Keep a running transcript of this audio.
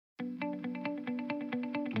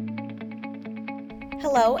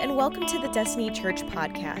Hello, and welcome to the Destiny Church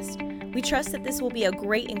podcast. We trust that this will be a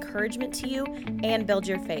great encouragement to you and build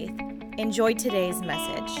your faith. Enjoy today's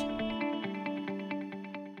message. A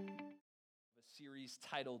series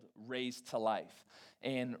titled Raised to Life.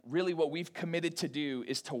 And really what we've committed to do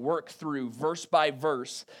is to work through verse by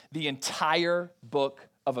verse the entire book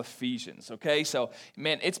of Ephesians, okay? So,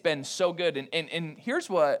 man, it's been so good. And here's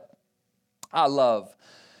what I love.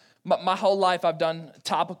 My whole life I've done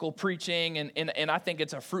topical preaching, and I think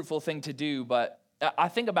it's a fruitful thing to do, but I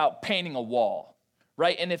think about painting a wall,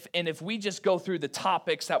 right? And if we just go through the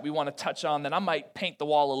topics that we want to touch on, then I might paint the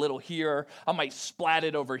wall a little here, I might splat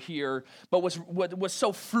it over here, but what's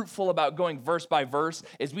so fruitful about going verse by verse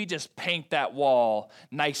is we just paint that wall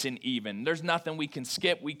nice and even. There's nothing we can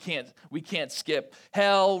skip. We can't skip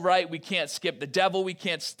hell, right? We can't skip the devil. We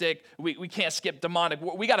can't skip demonic.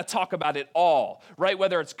 We got to talk about it all, right?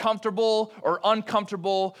 Whether it's comfortable or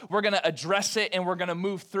uncomfortable, we're going to address it and we're going to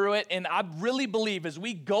move through it. And I really believe as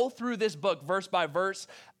we go through this book verse by verse,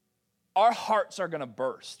 our hearts are going to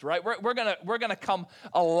burst, right? We're going to come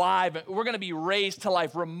alive. We're going to be raised to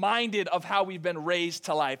life, reminded of how we've been raised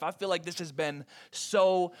to life. I feel like this has been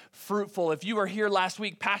so fruitful. If you were here last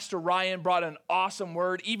week, Pastor Ryan brought an awesome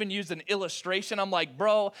word, even used an illustration. I'm like,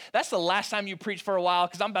 bro, that's the last time you preached for a while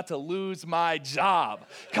because I'm about to lose my job.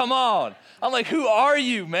 Come on. I'm like, who are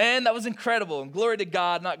you, man? That was incredible. And glory to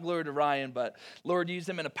God, not glory to Ryan, but Lord used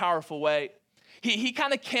him in a powerful way. He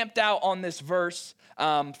kind of camped out on this verse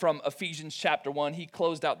from Ephesians chapter 1. He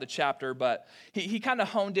closed out the chapter, but he kind of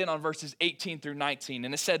honed in on verses 18 through 19,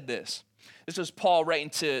 and it said this. This was Paul writing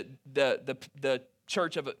to the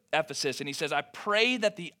church of Ephesus, and he says, I pray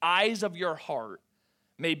that the eyes of your heart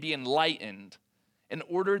may be enlightened in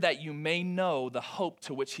order that you may know the hope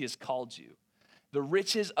to which he has called you, the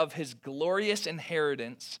riches of his glorious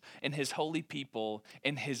inheritance in his holy people,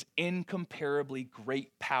 and his incomparably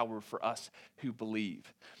great power for us who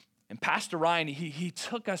believe. And Pastor Ryan, he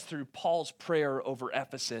took us through Paul's prayer over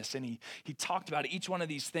Ephesus, and he talked about each one of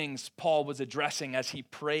these things Paul was addressing as he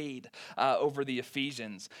prayed over the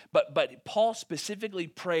Ephesians. But Paul specifically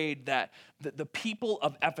prayed that the people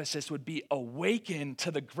of Ephesus would be awakened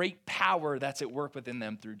to the great power that's at work within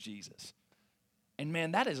them through Jesus. And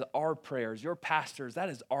man, that is our prayers, your pastors, that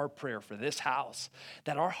is our prayer for this house,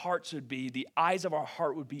 that our hearts would be, the eyes of our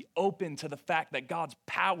heart would be open to the fact that God's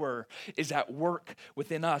power is at work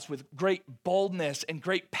within us with great boldness and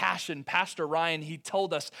great passion. Pastor Ryan, he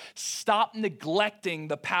told us, stop neglecting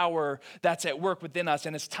the power that's at work within us,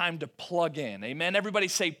 and it's time to plug in. Amen? Everybody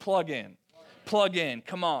say plug in. Plug in,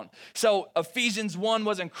 come on. So Ephesians 1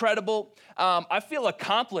 was incredible. I feel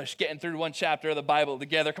accomplished getting through one chapter of the Bible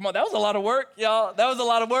together. Come on, that was a lot of work, y'all. That was a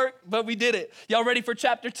lot of work, but we did it. Y'all ready for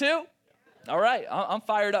chapter 2? All right, I'm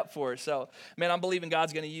fired up for it. So, man, I'm believing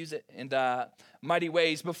God's going to use it in mighty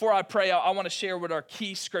ways. Before I pray, I want to share what our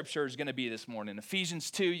key scripture is going to be this morning.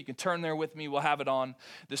 Ephesians 2, you can turn there with me. We'll have it on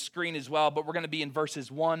the screen as well, but we're going to be in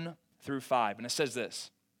verses 1 through 5. And it says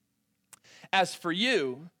this, as for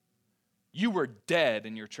you, you were dead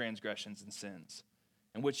in your transgressions and sins,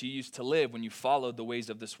 in which you used to live when you followed the ways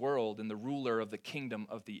of this world and the ruler of the kingdom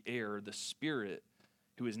of the air, the Spirit,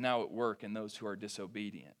 who is now at work in those who are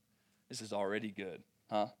disobedient. This is already good,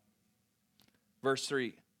 huh? Verse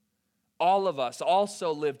 3, all of us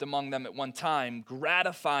also lived among them at one time,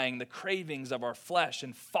 gratifying the cravings of our flesh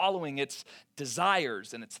and following its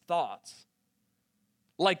desires and its thoughts.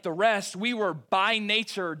 Like the rest, we were by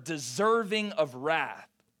nature deserving of wrath.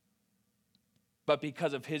 But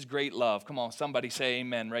because of his great love, come on, somebody say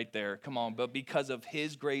amen right there. Come on, but because of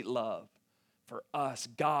his great love for us,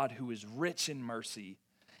 God, who is rich in mercy,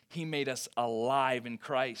 he made us alive in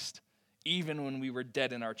Christ, even when we were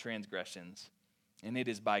dead in our transgressions. And it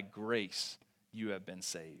is by grace you have been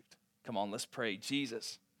saved. Come on, let's pray.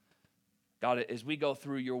 Jesus, God, as we go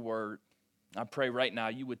through your word, I pray right now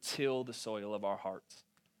you would till the soil of our hearts.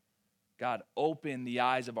 God, open the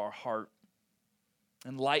eyes of our heart.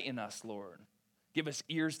 Enlighten us, Lord. Give us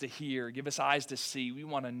ears to hear. Give us eyes to see. We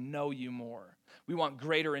want to know you more. We want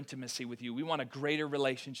greater intimacy with you. We want a greater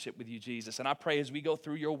relationship with you, Jesus. And I pray as we go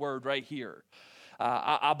through your word right here,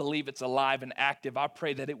 I believe it's alive and active. I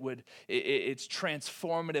pray that its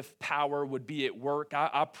transformative power would be at work.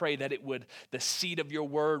 I pray that the seed of your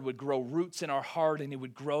word would grow roots in our heart and it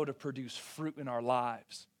would grow to produce fruit in our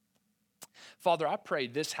lives. Father, I pray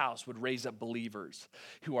this house would raise up believers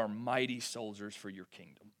who are mighty soldiers for your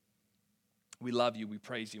kingdom. We love you, we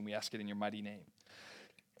praise you, and we ask it in your mighty name.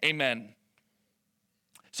 Amen.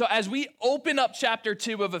 So as we open up chapter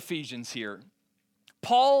 2 of Ephesians here,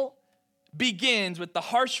 Paul begins with the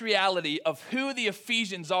harsh reality of who the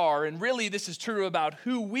Ephesians are, and really this is true about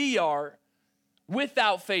who we are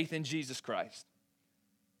without faith in Jesus Christ.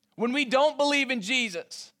 When we don't believe in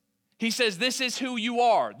Jesus, he says, this is who you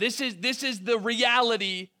are. This is the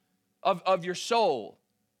reality of your soul,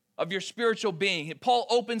 of your spiritual being. Paul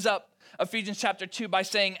opens up Ephesians chapter 2 by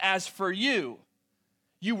saying, as for you,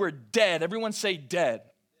 you were dead. Everyone say dead.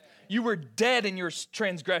 You were dead in your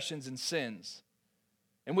transgressions and sins,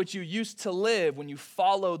 in which you used to live when you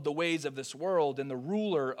followed the ways of this world and the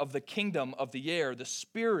ruler of the kingdom of the air, the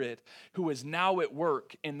spirit who is now at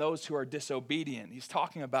work in those who are disobedient. He's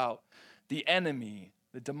talking about the enemy,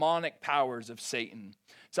 the demonic powers of Satan.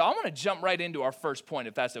 So I want to jump right into our first point,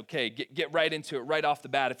 if that's okay. Get right into it right off the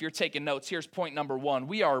bat. If you're taking notes, here's point number 1.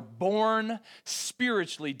 We are born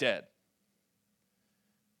spiritually dead.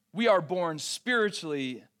 We are born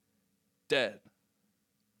spiritually dead.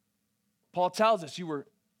 Paul tells us you were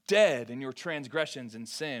dead in your transgressions and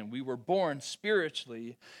sin. We were born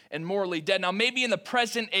spiritually and morally dead. Now, maybe in the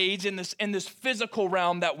present age, in this physical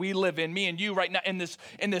realm that we live in, me and you right now,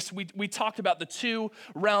 we talked about the two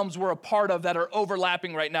realms we're a part of that are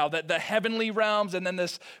overlapping right now, the heavenly realms and then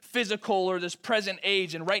this physical or this present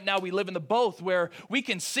age. And right now we live in the both, where we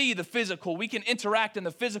can see the physical, we can interact in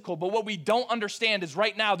the physical, but what we don't understand is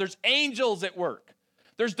right now there's angels at work.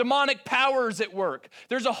 There's demonic powers at work.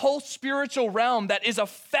 There's a whole spiritual realm that is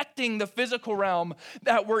affecting the physical realm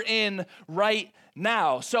that we're in right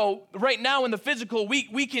now. So right now in the physical,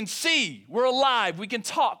 we can see, we're alive, we can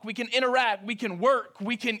talk, we can interact, we can work,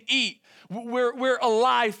 we can eat. We're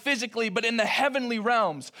alive physically, but in the heavenly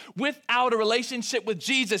realms, without a relationship with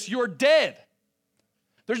Jesus, you're dead.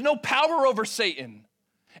 There's no power over Satan.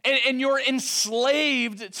 And you're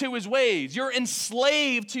enslaved to his ways. You're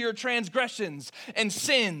enslaved to your transgressions and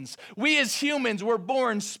sins. We as humans were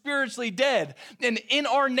born spiritually dead. And in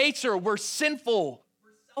our nature, we're sinful,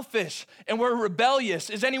 we're selfish, and we're rebellious.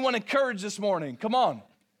 Is anyone encouraged this morning? Come on.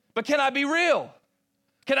 But can I be real?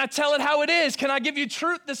 Can I tell it how it is? Can I give you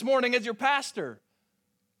truth this morning as your pastor?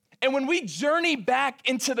 And when we journey back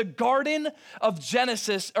into the garden of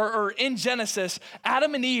Genesis, or in Genesis,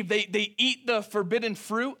 Adam and Eve, they eat the forbidden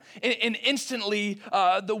fruit, and instantly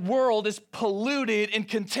the world is polluted and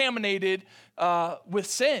contaminated with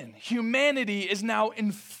sin. Humanity is now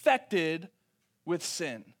infected with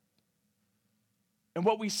sin. And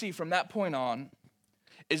what we see from that point on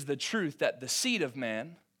is the truth that the seed of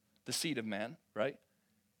man, right,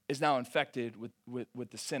 is now infected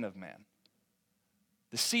with the sin of man.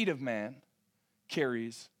 The seed of man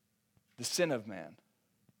carries the sin of man.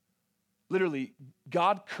 Literally,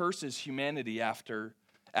 God curses humanity after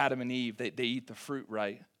Adam and Eve. They eat the fruit,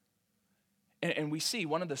 right? And we see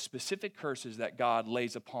one of the specific curses that God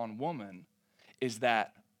lays upon woman is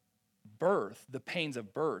that birth, the pains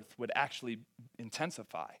of birth, would actually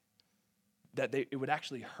intensify. That it would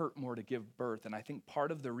actually hurt more to give birth. And I think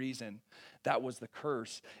part of the reason that was the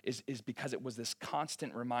curse is because it was this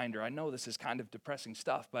constant reminder. I know this is kind of depressing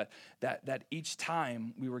stuff, but that each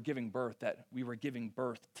time we were giving birth, that we were giving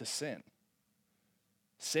birth to sin.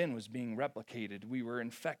 Sin was being replicated. We were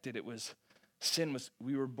infected.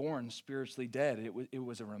 We were born spiritually dead. It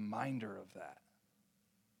was a reminder of that.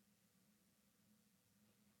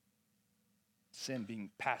 Sin being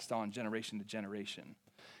passed on generation to generation.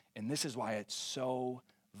 And this is why it's so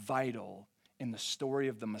vital in the story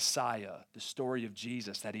of the Messiah, the story of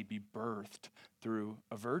Jesus, that he be birthed through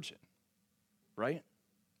a virgin, right?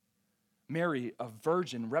 Mary, a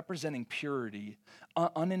virgin representing purity,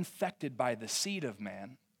 uninfected by the seed of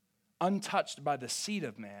man, untouched by the seed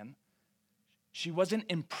of man. She wasn't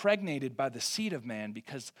impregnated by the seed of man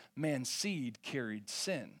because man's seed carried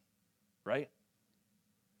sin, right?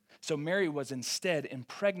 So Mary was instead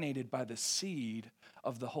impregnated by the seed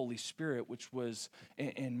of the Holy Spirit, which was,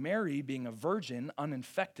 in Mary being a virgin,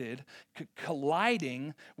 uninfected,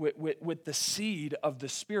 colliding with the seed of the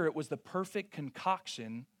Spirit was the perfect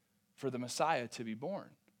concoction for the Messiah to be born.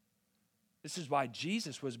 This is why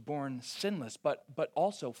Jesus was born sinless, but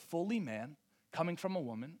also fully man, coming from a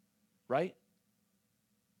woman, right?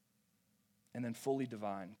 And then fully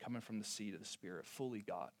divine, coming from the seed of the Spirit, fully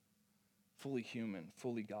God, fully human,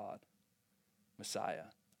 fully God, Messiah.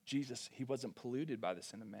 Jesus, he wasn't polluted by the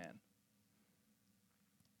sin of man.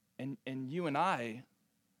 And you and I'm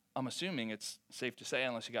assuming it's safe to say,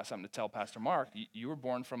 unless you got something to tell Pastor Mark, you were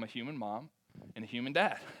born from a human mom and a human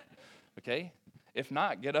dad, okay? If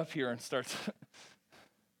not, get up here and start.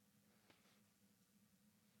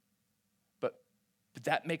 But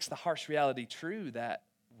that makes the harsh reality true that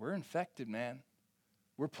we're infected, man.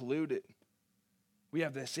 We're polluted. We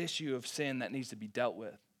have this issue of sin that needs to be dealt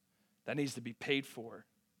with, that needs to be paid for.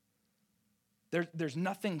 There's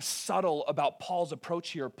nothing subtle about Paul's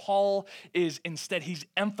approach here. Paul is instead, he's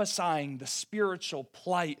emphasizing the spiritual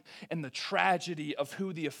plight and the tragedy of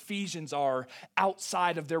who the Ephesians are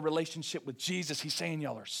outside of their relationship with Jesus. He's saying,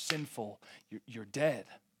 y'all are sinful. You're dead.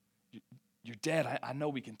 You're dead. I know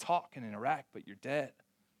we can talk and interact, but you're dead.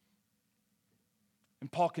 And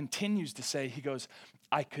Paul continues to say, he goes,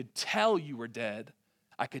 I could tell you were dead.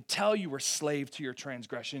 I could tell you were slave to your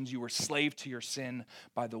transgressions. You were slave to your sin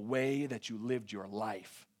by the way that you lived your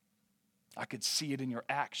life. I could see it in your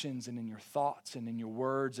actions and in your thoughts and in your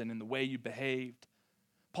words and in the way you behaved.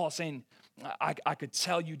 Paul's saying, I could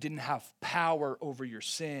tell you didn't have power over your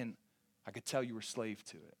sin. I could tell you were slave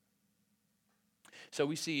to it. So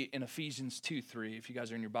we see in Ephesians 2:3, if you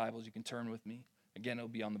guys are in your Bibles, you can turn with me. Again, it'll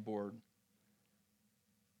be on the board.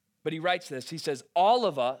 But he writes this, he says, all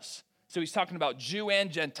of us, so he's talking about Jew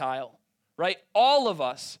and Gentile, right? All of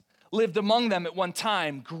us lived among them at one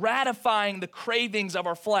time, gratifying the cravings of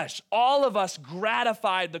our flesh. All of us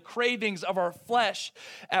gratified the cravings of our flesh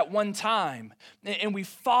at one time. And we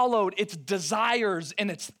followed its desires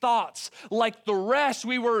and its thoughts. Like the rest,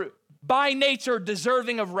 we were by nature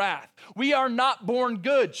deserving of wrath. We are not born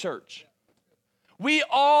good, church. We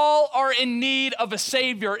all are in need of a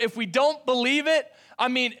Savior. If we don't believe it,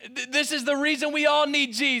 this is the reason we all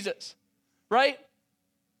need Jesus. Right?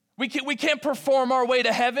 We can't perform our way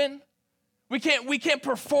to heaven. We can't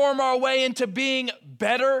perform our way into being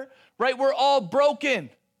better, right? We're all broken.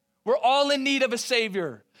 We're all in need of a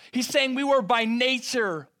Savior. He's saying we were by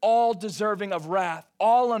nature all deserving of wrath,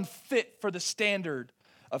 all unfit for the standard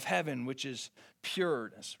of heaven, which is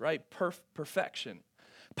pureness, right? Perfection.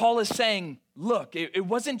 Paul is saying, look, it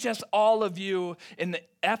wasn't just all of you in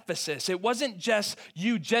Ephesus. It wasn't just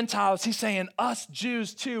you Gentiles. He's saying us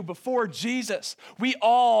Jews too, before Jesus. We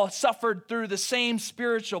all suffered through the same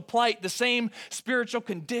spiritual plight, the same spiritual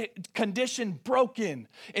condition, broken,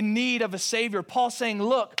 in need of a Savior. Paul's saying,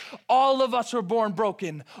 look, all of us were born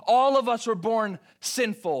broken. All of us were born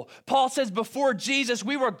sinful. Paul says before Jesus,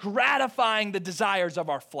 we were gratifying the desires of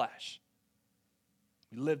our flesh.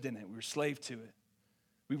 We lived in it. We were slaves to it.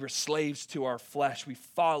 We were slaves to our flesh. We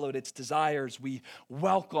followed its desires. We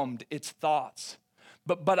welcomed its thoughts.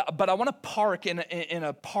 But I want to park in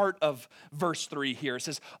a part of verse 3 here. It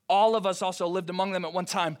says, all of us also lived among them at one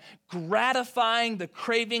time, gratifying the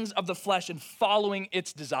cravings of the flesh and following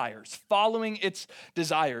its desires. Following its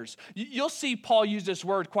desires. You'll see Paul use this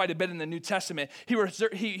word quite a bit in the New Testament. He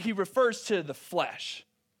refers to the flesh,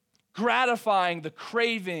 gratifying the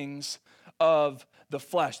cravings of the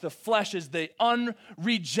flesh. The flesh is the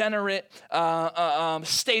unregenerate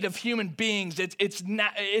state of human beings.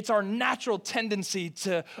 It's our natural tendency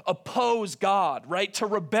to oppose God, right? To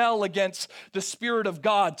rebel against the Spirit of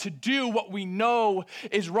God, to do what we know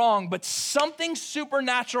is wrong. But something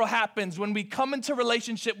supernatural happens when we come into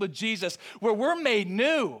relationship with Jesus, where we're made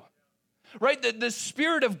new. Right? The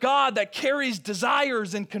Spirit of God that carries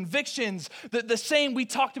desires and convictions, the same we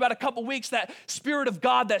talked about a couple weeks, that Spirit of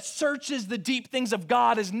God that searches the deep things of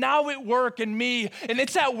God is now at work in me, and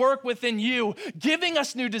it's at work within you, giving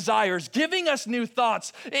us new desires, giving us new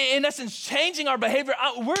thoughts, in essence, changing our behavior.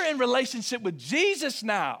 We're in relationship with Jesus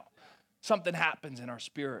now. Something happens in our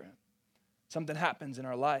spirit. Something happens in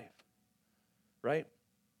our life, right?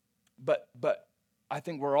 But I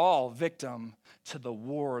think we're all victim to the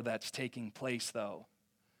war that's taking place, though,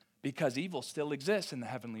 because evil still exists in the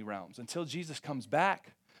heavenly realms. Until Jesus comes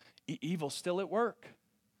back, evil's still at work.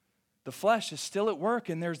 The flesh is still at work,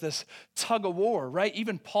 and there's this tug of war, right?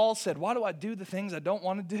 Even Paul said, why do I do the things I don't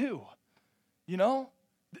want to do? You know?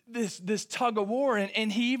 This tug of war,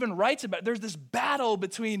 and he even writes about it. There's this battle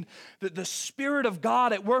between the Spirit of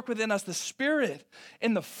God at work within us, the Spirit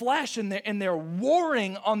and the flesh, and they're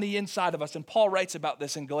warring on the inside of us. And Paul writes about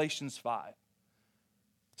this in Galatians 5.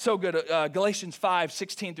 So good. Galatians 5,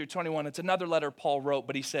 16 through 21. It's another letter Paul wrote,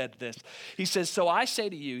 but he said this. He says, so I say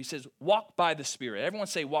to you, he says, walk by the Spirit. Everyone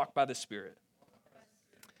say, walk by the Spirit.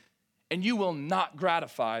 And you will not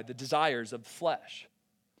gratify the desires of the flesh.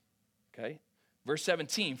 Okay? Verse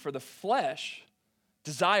 17, for the flesh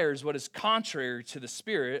desires what is contrary to the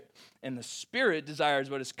Spirit, and the Spirit desires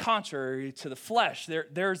what is contrary to the flesh.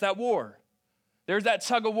 There's that war. There's that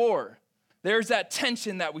tug of war. There's that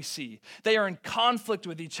tension that we see. They are in conflict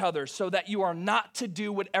with each other so that you are not to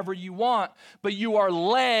do whatever you want, but you are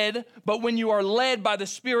led. But when you are led by the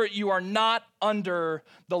Spirit, you are not under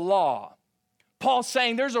the law. Paul's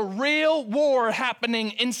saying there's a real war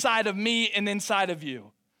happening inside of me and inside of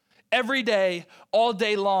you. Every day, all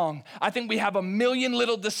day long, I think we have a million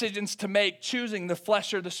little decisions to make, choosing the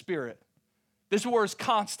flesh or the Spirit. This war is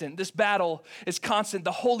constant. This battle is constant.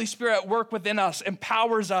 The Holy Spirit at work within us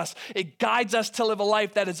empowers us. It guides us to live a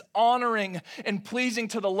life that is honoring and pleasing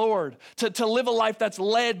to the Lord, to live a life that's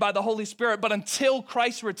led by the Holy Spirit. But until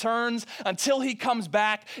Christ returns, until he comes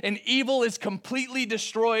back and evil is completely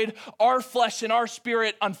destroyed, our flesh and our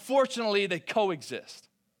spirit, unfortunately, they coexist.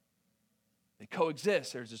 They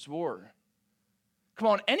coexist. There's this war. Come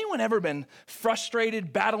on, anyone ever been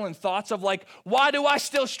frustrated, battling thoughts of like, why do I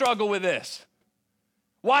still struggle with this?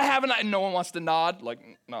 Why haven't I? No one wants to nod. Like,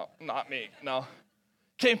 no, not me, no.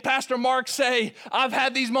 Can Pastor Mark say, I've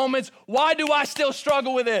had these moments. Why do I still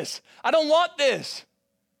struggle with this? I don't want this.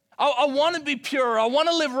 I want to be pure. I want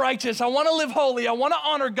to live righteous. I want to live holy. I want to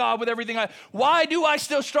honor God with everything. Why do I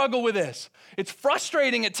still struggle with this? It's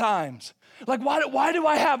frustrating at times. Like, why do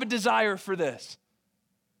I have a desire for this?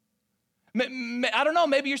 I don't know,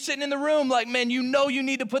 maybe you're sitting in the room like, man, you know you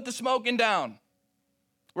need to put the smoking down,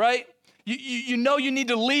 right? You know you need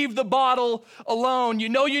to leave the bottle alone. You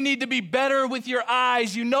know you need to be better with your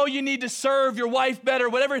eyes. You know you need to serve your wife better,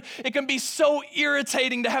 whatever. It can be so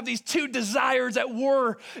irritating to have these two desires at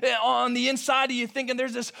war on the inside of you, thinking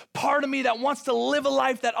there's this part of me that wants to live a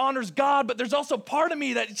life that honors God, but there's also part of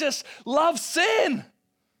me that just loves sin.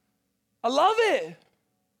 I love it.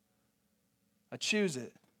 I choose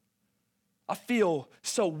it. I feel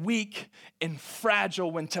so weak and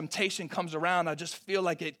fragile when temptation comes around. I just feel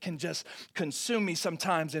like it can just consume me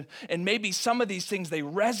sometimes. And maybe some of these things, they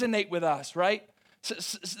resonate with us, right?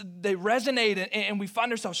 So they resonate and we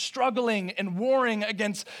find ourselves struggling and warring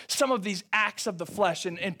against some of these acts of the flesh.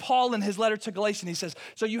 And Paul in his letter to Galatians, he says,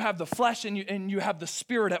 so you have the flesh and you have the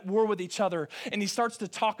spirit at war with each other. And he starts to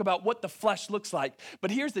talk about what the flesh looks like.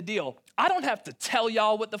 But here's the deal. I don't have to tell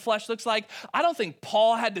y'all what the flesh looks like. I don't think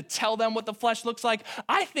Paul had to tell them what the flesh looks like.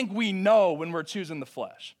 I think we know when we're choosing the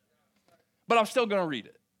flesh. But I'm still going to read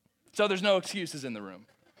it. So there's no excuses in the room.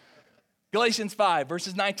 Galatians 5,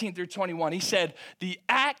 verses 19 through 21, he said, the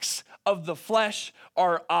acts of the flesh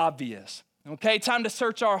are obvious. Okay, time to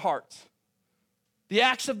search our hearts. The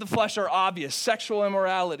acts of the flesh are obvious: sexual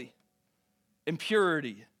immorality,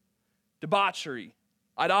 impurity, debauchery,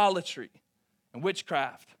 idolatry, and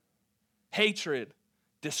witchcraft, hatred,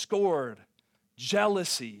 discord,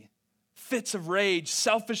 jealousy, fits of rage,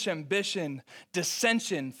 selfish ambition,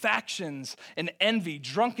 dissension, factions, and envy,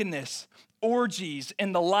 drunkenness, orgies,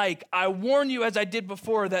 and the like. I warn you, as I did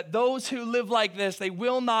before, that those who live like this, they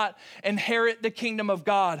will not inherit the kingdom of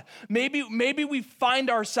God. Maybe we find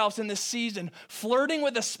ourselves in this season flirting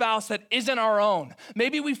with a spouse that isn't our own.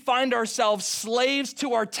 Maybe we find ourselves slaves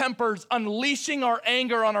to our tempers, unleashing our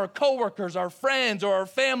anger on our coworkers, our friends, or our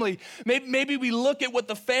family. Maybe we look at what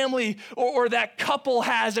the family or that couple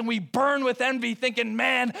has and we burn with envy, thinking,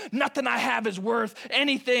 man, nothing I have is worth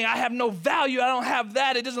anything. I have no value. I don't have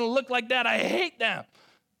that. It doesn't look like that. I hate them.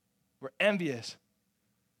 We're envious,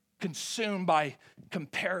 consumed by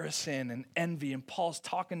comparison and envy. And Paul's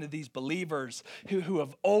talking to these believers who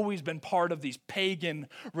have always been part of these pagan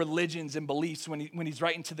religions and beliefs when he's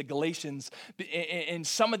writing to the Galatians. And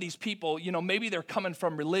some of these people, you know, maybe they're coming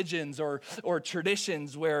from religions or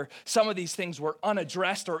traditions where some of these things were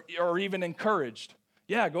unaddressed or even encouraged.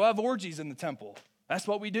 Yeah, go have orgies in the temple. That's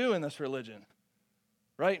what we do in this religion,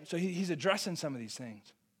 right? So he's addressing some of these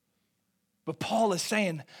things. But Paul is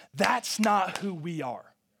saying, that's not who we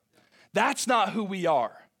are. That's not who we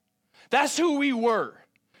are. That's who we were,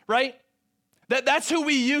 right? That's who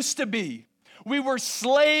we used to be. We were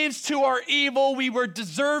slaves to our evil. We were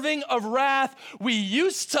deserving of wrath. We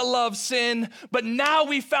used to love sin, but now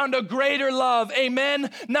we found a greater love. Amen.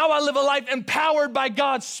 Now I live a life empowered by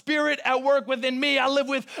God's Spirit at work within me. I live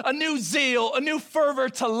with a new zeal, a new fervor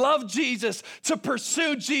to love Jesus, to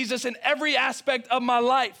pursue Jesus in every aspect of my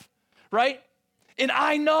life. Right? And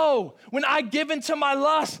I know when I give into my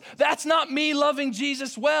lust, that's not me loving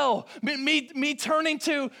Jesus well. Me turning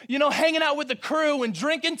to, hanging out with the crew and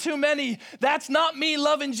drinking too many, that's not me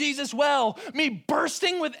loving Jesus well. Me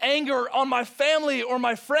bursting with anger on my family or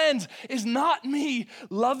my friends is not me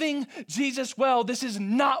loving Jesus well. This is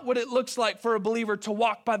not what it looks like for a believer to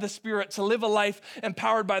walk by the Spirit, to live a life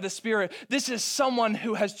empowered by the Spirit. This is someone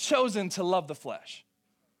who has chosen to love the flesh.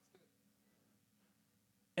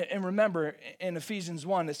 And remember, in Ephesians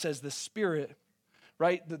 1, it says the Spirit,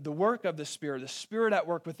 right? The work of the Spirit at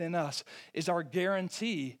work within us is our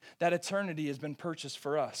guarantee that eternity has been purchased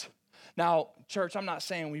for us. Now, church, I'm not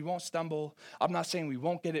saying we won't stumble. I'm not saying we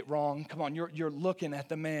won't get it wrong. Come on, you're looking at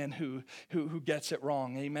the man who gets it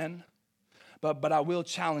wrong, amen? But I will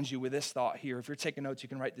challenge you with this thought here. If you're taking notes, you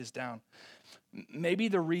can write this down. Maybe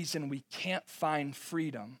the reason we can't find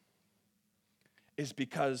freedom is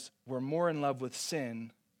because we're more in love with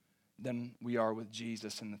sin than we are with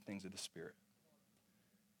Jesus and the things of the Spirit.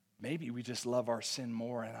 Maybe we just love our sin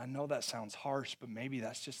more, and I know that sounds harsh, but maybe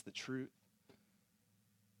that's just the truth.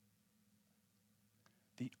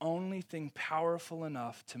 The only thing powerful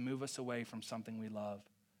enough to move us away from something we love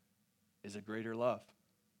is a greater love,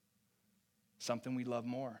 something we love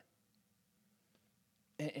more.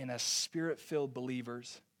 And as Spirit-filled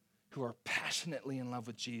believers who are passionately in love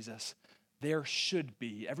with Jesus, there should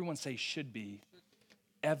be, everyone say should be,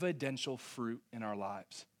 evidential fruit in our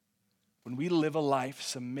lives. When we live a life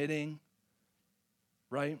submitting,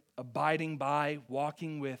 right, abiding by,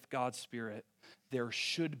 walking with God's Spirit, there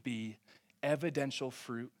should be evidential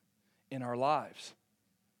fruit in our lives.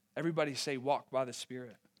 Everybody say, walk by the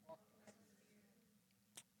Spirit.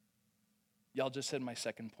 Y'all just said my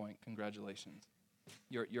second point. Congratulations.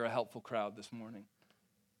 You're a helpful crowd this morning.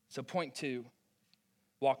 So point 2,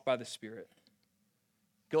 walk by the Spirit.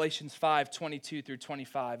 Galatians 5:22 through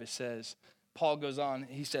 25, it says, Paul goes on,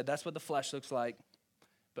 he said, that's what the flesh looks like,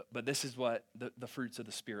 but this is what the fruits of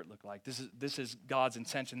the Spirit look like. This is God's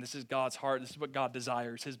intention. This is God's heart. This is what God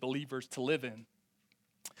desires his believers to live in.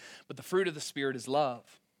 But the fruit of the Spirit is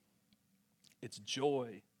love. It's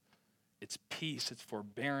joy. It's peace. It's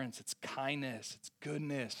forbearance. It's kindness. It's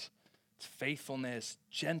goodness. It's faithfulness,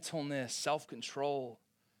 gentleness, self-control.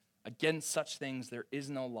 Against such things there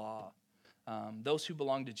is no law. Those who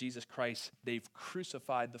belong to Jesus Christ, they've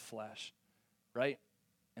crucified the flesh, right?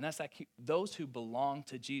 And that's that. Those who belong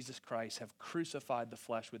to Jesus Christ have crucified the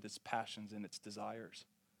flesh with its passions and its desires.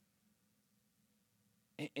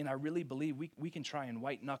 And I really believe we can try and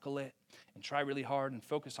white knuckle it and try really hard and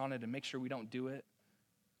focus on it and make sure we don't do it.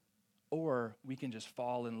 Or we can just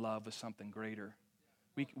fall in love with something greater.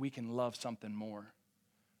 We can love something more,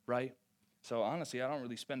 right? So honestly, I don't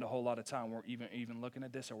really spend a whole lot of time even looking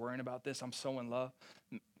at this or worrying about this. I'm so in love,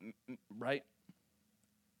 right?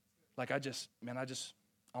 Like I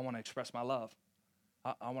want to express my love.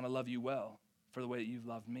 I want to love you well for the way that you've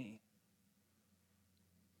loved me.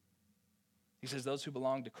 He says, those who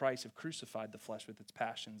belong to Christ have crucified the flesh with its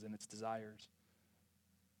passions and its desires.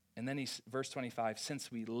 And then verse 25,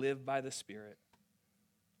 since we live by the Spirit,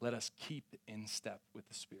 let us keep in step with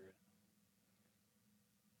the Spirit.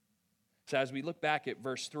 So as we look back at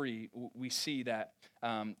verse 3, we see that,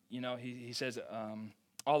 he says,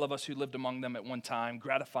 all of us who lived among them at one time,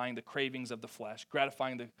 gratifying the cravings of the flesh,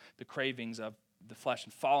 gratifying the cravings of the flesh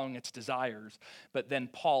and following its desires. But then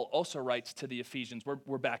Paul also writes to the Ephesians.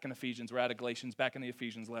 We're back in Ephesians. We're out of Galatians, back in the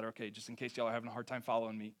Ephesians letter. Okay, just in case y'all are having a hard time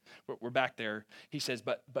following me. We're back there. He says,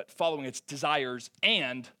 but following its desires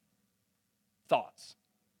and thoughts.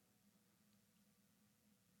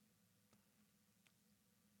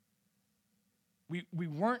 We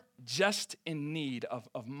weren't just in need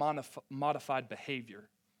of modified behavior,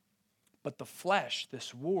 but the flesh,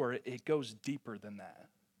 this war, it goes deeper than that.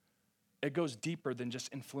 It goes deeper than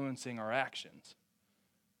just influencing our actions,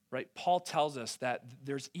 right? Paul tells us that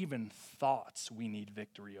there's even thoughts we need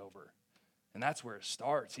victory over, and that's where it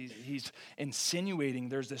starts. He's insinuating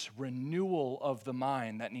there's this renewal of the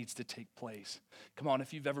mind that needs to take place. Come on,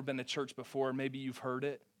 if you've ever been to church before, maybe you've heard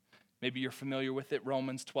it. Maybe you're familiar with it,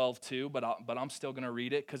 Romans 12:2, but I'm still going to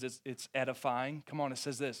read it because it's edifying. Come on, it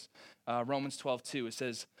says this, Romans 12:2. It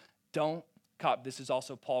says, don't copy. This is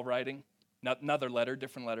also Paul writing, another letter,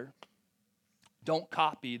 different letter. Don't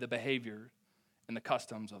copy the behavior and the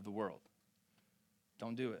customs of the world.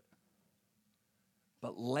 Don't do it.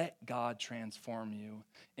 But let God transform you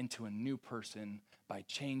into a new person by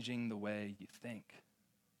changing the way you think.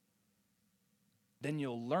 Then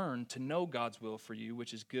you'll learn to know God's will for you,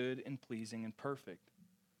 which is good and pleasing and perfect.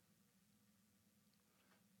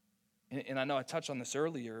 And I know I touched on this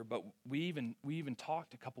earlier, but we even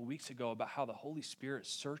talked a couple weeks ago about how the Holy Spirit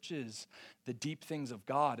searches the deep things of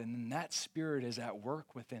God, and then that Spirit is at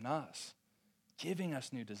work within us, giving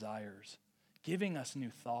us new desires, giving us new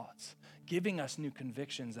thoughts, giving us new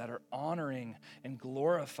convictions that are honoring and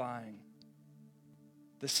glorifying.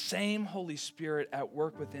 The same Holy Spirit at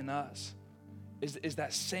work within us is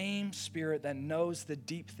that same Spirit that knows the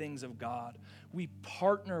deep things of God. We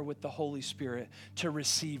partner with the Holy Spirit to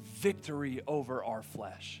receive victory over our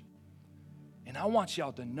flesh. And I want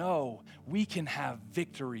y'all to know we can have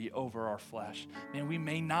victory over our flesh. And we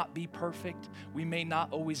may not be perfect. We may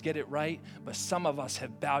not always get it right. But some of us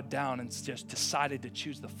have bowed down and just decided to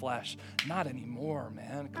choose the flesh. Not anymore,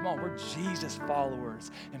 man. Come on, we're Jesus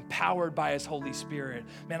followers, empowered by his Holy Spirit.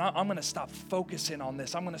 Man, I'm going to stop focusing on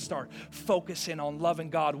this. I'm going to start focusing on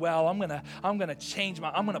loving God well. I'm going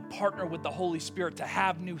to partner with the Holy Spirit to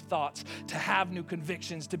have new thoughts, to have new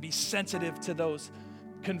convictions, to be sensitive to those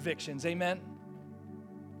convictions. Amen.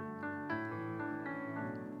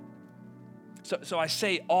 So I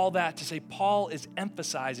say all that to say Paul is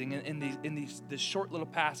emphasizing in this short little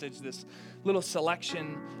passage, this little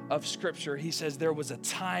selection of scripture. He says there was a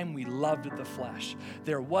time we loved the flesh.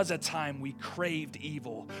 There was a time we craved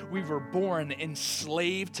evil. We were born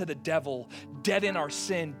enslaved to the devil, dead in our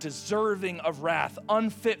sin, deserving of wrath,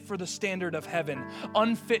 unfit for the standard of heaven,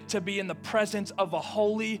 unfit to be in the presence of a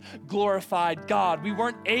holy, glorified God. We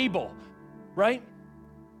weren't able, right?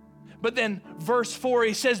 But then verse 4,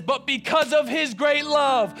 he says, but because of his great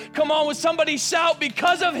love. Come on, would somebody shout,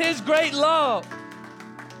 because of his great love.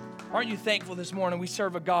 Aren't you thankful this morning we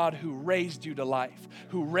serve a God who raised you to life,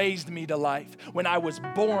 who raised me to life? When I was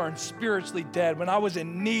born spiritually dead, when I was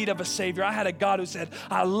in need of a Savior, I had a God who said,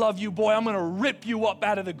 I love you, boy, I'm gonna rip you up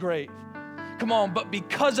out of the grave. Come on, but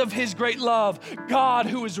because of his great love, God,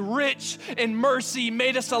 who is rich in mercy,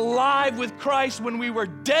 made us alive with Christ when we were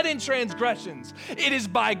dead in transgressions. It is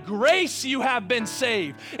by grace you have been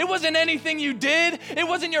saved. It wasn't anything you did. It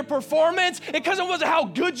wasn't your performance. It wasn't how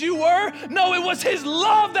good you were. No, it was his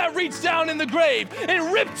love that reached down in the grave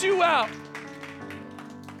and ripped you out.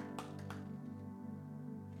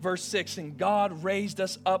 Verse 6, and God raised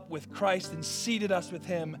us up with Christ and seated us with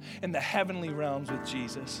him in the heavenly realms with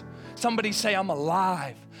Jesus. Somebody say, I'm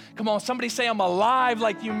alive. Come on, somebody say, I'm alive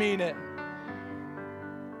like you mean it.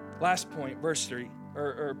 Last point, verse 3,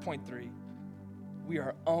 or point 3. We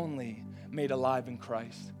are only made alive in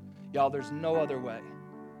Christ. Y'all, there's no other way.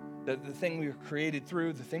 The thing we were created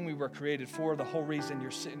through, the thing we were created for, the whole reason you're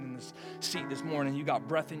sitting in this seat this morning, you got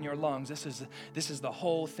breath in your lungs. This is the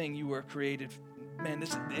whole thing you were created for. Man,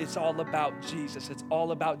 it's all about Jesus. It's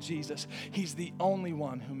all about Jesus. He's the only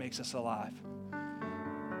one who makes us alive.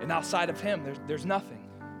 And outside of him, there's nothing.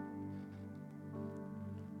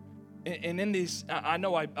 And in these, I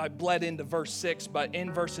know I bled into verse 6, but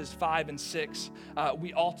in verses 5 and 6,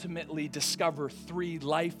 we ultimately discover 3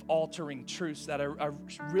 life-altering truths that I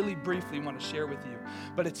really briefly want to share with you.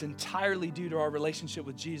 But it's entirely due to our relationship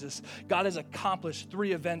with Jesus. God has accomplished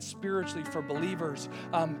 3 events spiritually for believers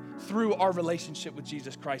through our relationship with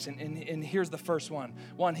Jesus Christ. And here's the first one.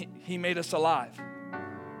 He made us alive.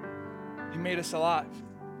 He made us alive.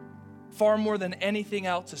 Far more than anything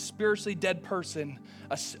else, a spiritually dead person,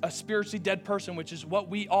 which is what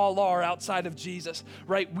we all are outside of Jesus,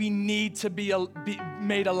 right? We need to be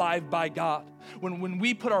made alive by God. When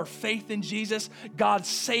we put our faith in Jesus, God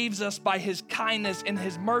saves us by his kindness and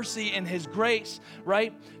his mercy and his grace,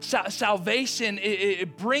 right? Salvation,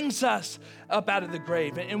 it brings us up out of the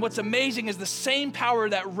grave. And what's amazing is the same power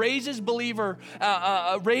that raises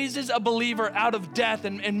a believer out of death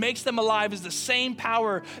and makes them alive is the same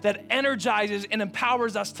power that energizes and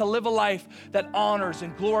empowers us to live a life that honors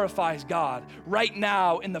and glorifies God right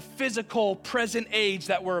now in the physical present age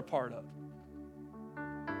that we're a part of.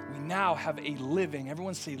 We now have a living,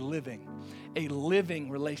 everyone say living, a living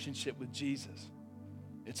relationship with Jesus.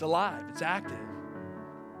 It's alive, it's active.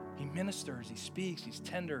 He ministers, he speaks, he's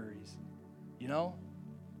tender,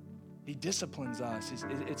 he disciplines us.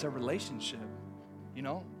 It's a relationship,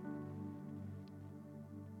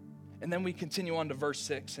 And then we continue on to verse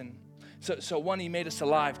 6. And so 1, he made us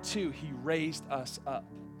alive. 2, he raised us up.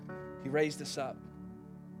 He raised us up.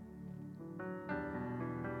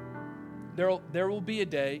 There will be a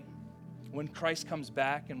day when Christ comes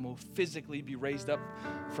back and we'll physically be raised up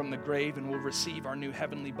from the grave and we'll receive our new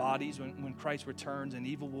heavenly bodies when Christ returns and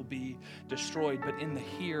evil will be destroyed. But in the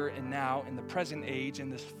here and now, in the present age, in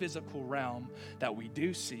this physical realm that we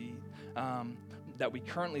do see, that we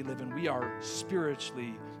currently live in, we are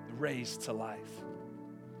spiritually raised to life.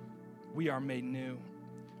 We are made new.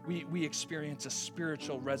 We experience a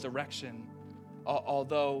spiritual resurrection,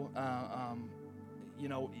 although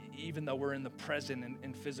even though we're in the present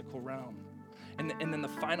and physical realm. And then the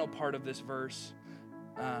final part of this verse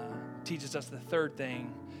teaches us the third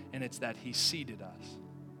thing, and it's that he seated us.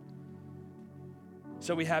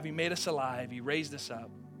 So we have, he made us alive, he raised us up,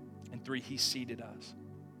 and 3, he seated us.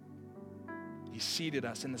 He seated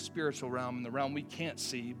us in the spiritual realm, in the realm we can't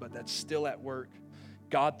see, but that's still at work.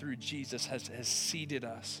 God, through Jesus, has seated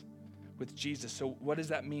us with Jesus. So what does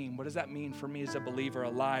that mean? What does that mean for me as a believer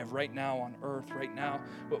alive right now on earth, right now?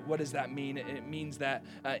 What does that mean? It means that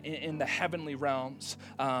in the heavenly realms,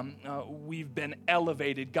 we've been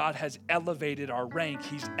elevated. God has elevated our rank.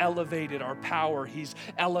 He's elevated our power. He's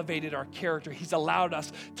elevated our character. He's allowed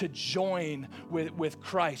us to join with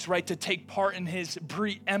Christ, right? To take part in his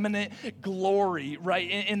preeminent glory, right?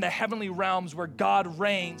 In the heavenly realms where God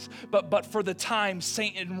reigns. But for the time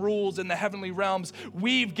Satan rules in the heavenly realms,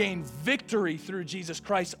 we've gained victory victory through Jesus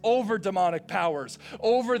Christ over demonic powers,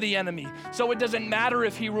 over the enemy. So it doesn't matter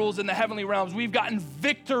if he rules in the heavenly realms. We've gotten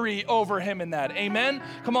victory over him in that. Amen?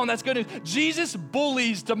 Come on, that's good news. Jesus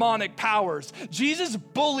bullies demonic powers. Jesus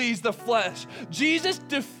bullies the flesh. Jesus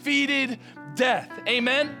defeated death.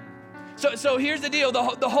 Amen? So here's the deal.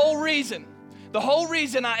 The whole reason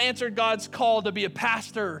I answered God's call to be a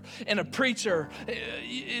pastor and a preacher,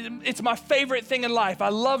 it's my favorite thing in life. I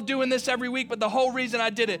love doing this every week, but the whole reason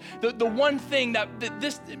I did it, the one thing that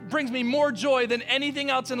this brings me more joy than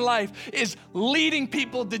anything else in life is leading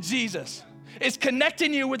people to Jesus. It's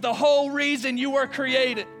connecting you with the whole reason you were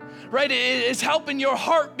created. Right? It's helping your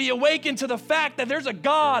heart be awakened to the fact that there's a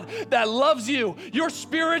God that loves you. You're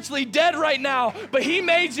spiritually dead right now, but he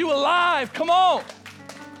made you alive. Come on.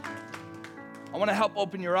 I want to help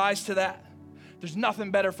open your eyes to that. There's nothing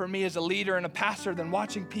better for me as a leader and a pastor than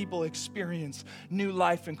watching people experience new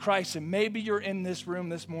life in Christ. And maybe you're in this room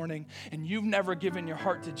this morning and you've never given your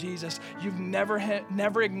heart to Jesus. You've never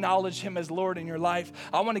acknowledged him as Lord in your life.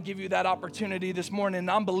 I want to give you that opportunity this morning. And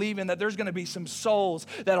I'm believing that there's going to be some souls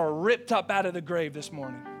that are ripped up out of the grave this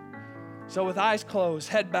morning. So with eyes closed,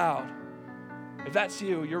 head bowed, if that's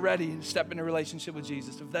you, you're ready to step into a relationship with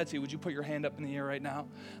Jesus. If that's you, would you put your hand up in the air right now?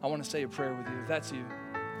 I want to say a prayer with you. If that's you,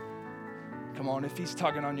 come on. If he's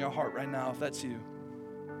tugging on your heart right now, if that's you,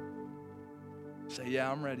 say,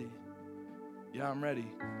 yeah, I'm ready. Yeah, I'm ready.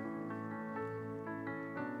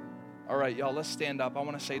 All right, y'all, let's stand up. I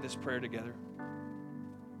want to say this prayer together.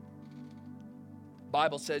 The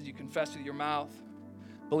Bible says you confess with your mouth,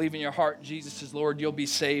 believe in your heart Jesus is Lord, you'll be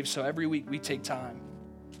saved. So every week we take time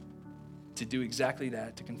to do exactly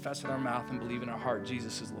that, to confess with our mouth and believe in our heart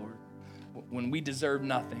Jesus is Lord. When we deserve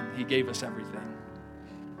nothing, he gave us everything.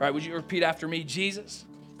 All right, would you repeat after me? Jesus,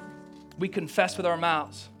 we confess with our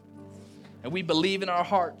mouths and we believe in our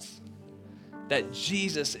hearts that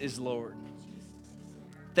Jesus is Lord.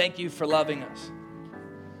 Thank you for loving us.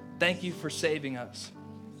 Thank you for saving us.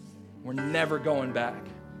 We're never going back.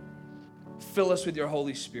 Fill us with your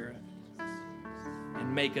Holy Spirit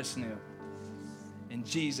and make us new. In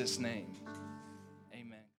Jesus' name.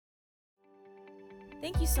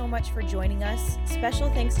 Thank you so much for joining us. Special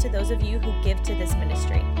thanks to those of you who give to this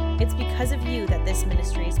ministry. It's because of you that this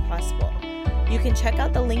ministry is possible. You can check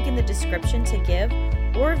out the link in the description to give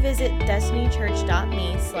or visit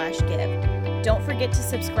destinychurch.me/give. Don't forget to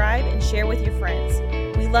subscribe and share with your friends.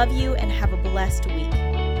 We love you and have a blessed week.